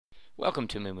Welcome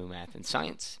to Moo Math and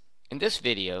Science. In this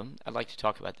video, I'd like to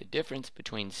talk about the difference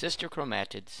between sister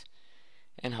chromatids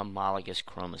and homologous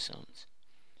chromosomes.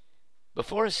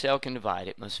 Before a cell can divide,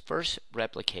 it must first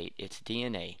replicate its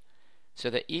DNA so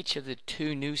that each of the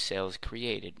two new cells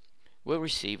created will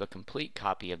receive a complete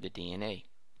copy of the DNA.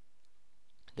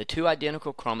 The two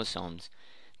identical chromosomes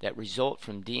that result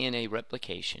from DNA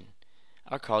replication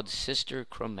are called sister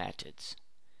chromatids.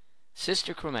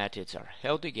 Sister chromatids are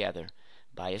held together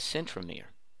by a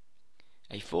centromere.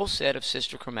 A full set of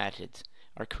sister chromatids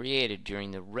are created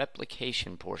during the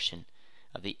replication portion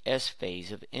of the S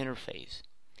phase of interphase,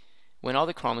 when all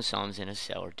the chromosomes in a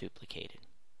cell are duplicated.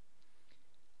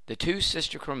 The two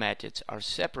sister chromatids are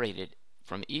separated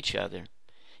from each other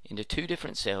into two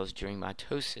different cells during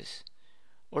mitosis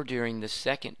or during the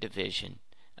second division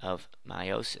of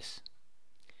meiosis.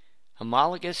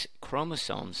 Homologous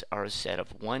chromosomes are a set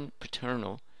of one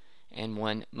paternal and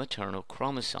one maternal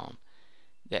chromosome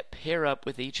that pair up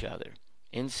with each other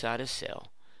inside a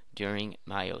cell during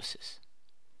meiosis.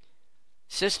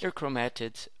 Sister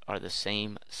chromatids are the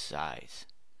same size.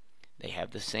 They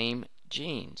have the same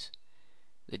genes.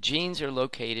 The genes are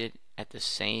located at the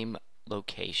same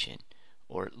location,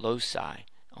 or loci,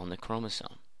 on the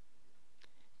chromosome.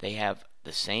 They have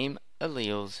the same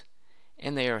alleles,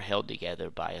 and they are held together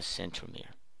by a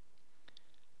centromere.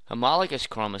 Homologous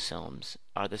chromosomes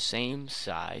are the same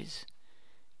size,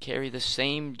 carry the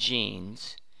same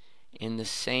genes in the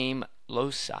same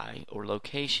loci or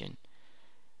location,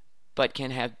 but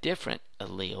can have different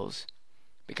alleles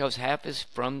because half is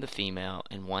from the female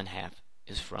and one half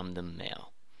is from the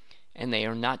male, and they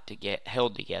are not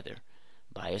held together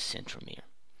by a centromere.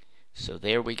 So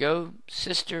there we go,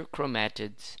 sister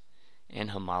chromatids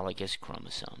and homologous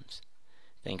chromosomes.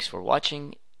 Thanks for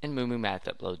watching, and Moo Math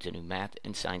uploads a new math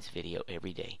and science video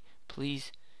every day.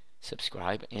 Please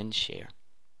subscribe and share.